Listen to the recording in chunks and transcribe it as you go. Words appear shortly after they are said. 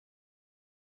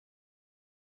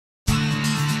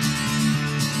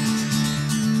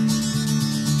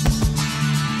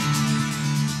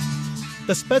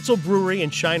The Spoetzl Brewery in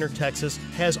Shiner, Texas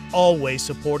has always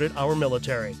supported our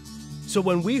military. So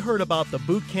when we heard about the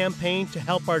boot campaign to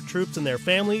help our troops and their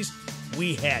families,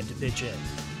 we had to pitch in.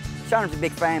 Shiner's a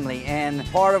big family, and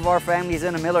part of our family is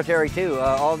in the military too.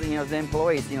 All the, the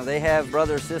employees, they have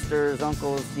brothers, sisters,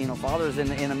 uncles, fathers in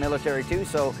the military too.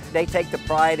 So they take the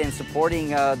pride in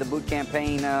supporting the boot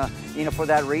campaign, for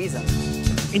that reason.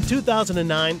 In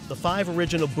 2009, the 5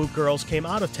 original Boot Girls came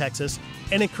out of Texas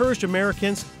and encouraged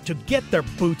Americans to get their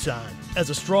boots on as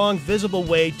a strong, visible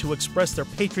way to express their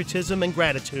patriotism and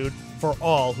gratitude for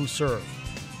all who serve.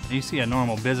 You see a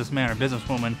normal businessman or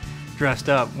businesswoman dressed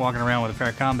up, walking around with a pair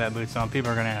of combat boots on,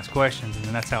 people are going to ask questions, and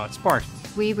that's how it sparks.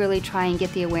 We really try and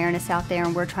get the awareness out there,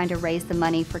 and we're trying to raise the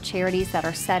money for charities that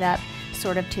are set up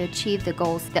sort of to achieve the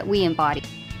goals that we embody.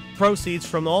 Proceeds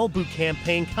from all boot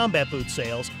campaign combat boot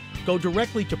sales go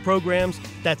directly to programs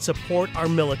that support our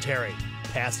military,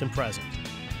 past and present.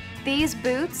 These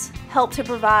boots help to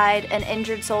provide an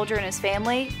injured soldier and his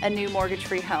family a new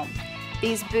mortgage-free home.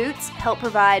 These boots help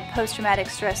provide post-traumatic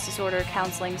stress disorder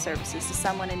counseling services to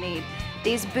someone in need.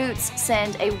 These boots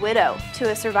send a widow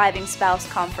to a surviving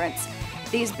spouse conference.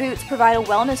 These boots provide a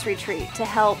wellness retreat to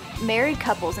help married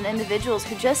couples and individuals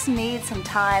who just need some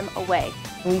time away.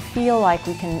 We feel like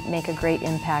we can make a great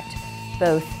impact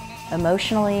both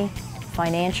emotionally,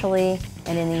 financially,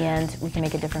 and in the end, we can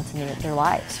make a difference in their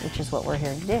lives, which is what we're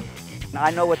here to do.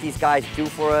 I know what these guys do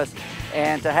for us,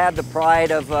 and to have the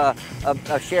pride of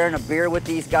sharing a beer with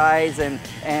these guys and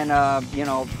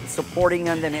supporting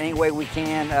them in any way we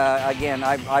can, again,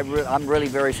 I'm really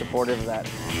very supportive of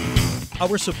that.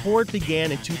 Our support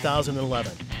began in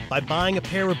 2011 by buying a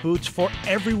pair of boots for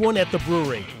everyone at the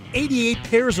brewery, 88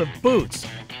 pairs of boots.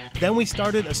 Then we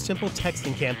started a simple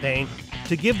texting campaign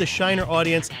to give the Shiner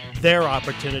audience their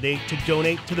opportunity to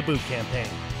donate to the boot campaign.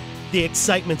 The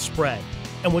excitement spread,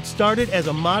 and what started as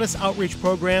a modest outreach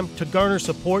program to garner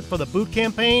support for the boot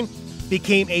campaign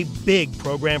became a big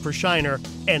program for Shiner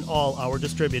and all our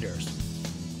distributors.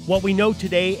 What we know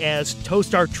today as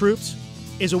Toast Our Troops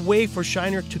is a way for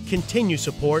Shiner to continue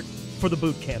support for the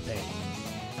boot campaign.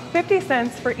 50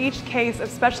 cents for each case of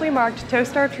specially marked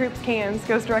Toast Our Troops cans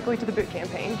goes directly to the boot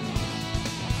campaign.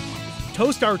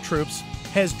 Toast Our Troops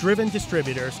has driven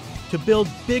distributors to build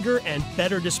bigger and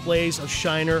better displays of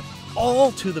Shiner,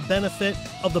 all to the benefit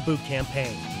of the boot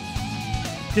campaign.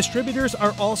 Distributors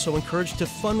are also encouraged to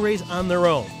fundraise on their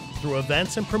own through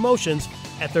events and promotions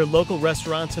at their local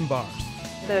restaurants and bars.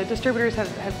 The distributors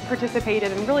have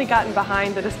participated and really gotten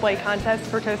behind the display contest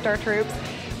for Toast Our Troops.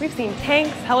 We've seen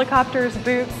tanks, helicopters,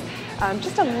 boots,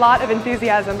 just a lot of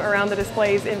enthusiasm around the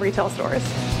displays in retail stores.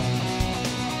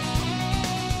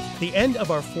 The end of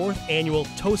our 4th annual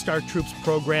Toast Our Troops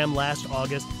program last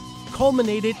August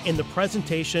culminated in the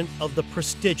presentation of the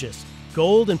prestigious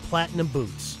gold and platinum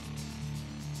boots.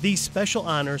 These special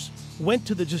honors went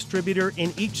to the distributor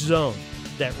in each zone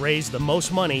that raised the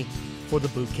most money for the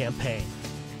boot campaign.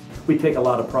 We take a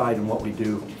lot of pride in what we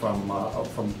do from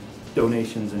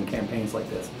donations and campaigns like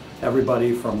this.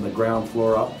 Everybody from the ground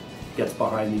floor up gets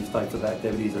behind these types of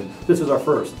activities, and this is our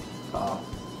first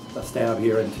stab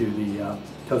here into the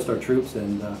Toast Our Troops,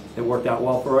 and it worked out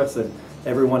well for us. And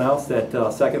everyone else at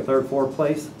 2nd, 3rd, 4th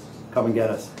place, come and get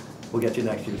us. We'll get you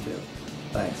next year too.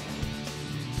 Thanks.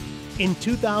 In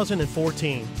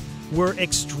 2014, we're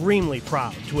extremely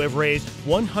proud to have raised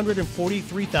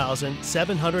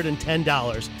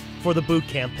 $143,710 for the boot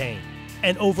campaign,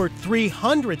 and over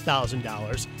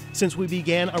 $300,000 since we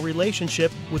began a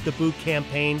relationship with the boot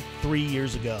campaign 3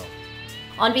 years ago.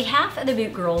 On behalf of the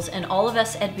Boot Girls and all of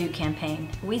us at Boot Campaign,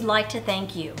 we'd like to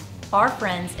thank you, our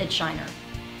friends at Shiner.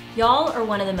 Y'all are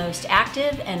one of the most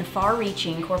active and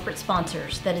far-reaching corporate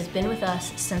sponsors that has been with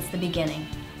us since the beginning.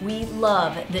 We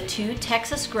love that 2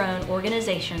 Texas-grown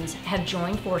organizations have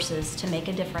joined forces to make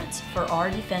a difference for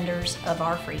our defenders of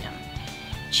our freedom.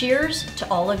 Cheers to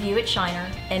all of you at Shiner,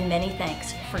 and many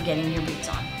thanks for getting your boots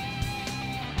on.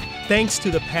 Thanks to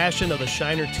the passion of the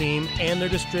Shiner team and their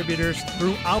distributors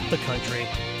throughout the country,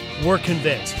 we're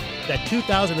convinced that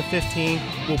 2015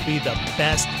 will be the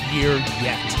best year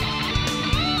yet.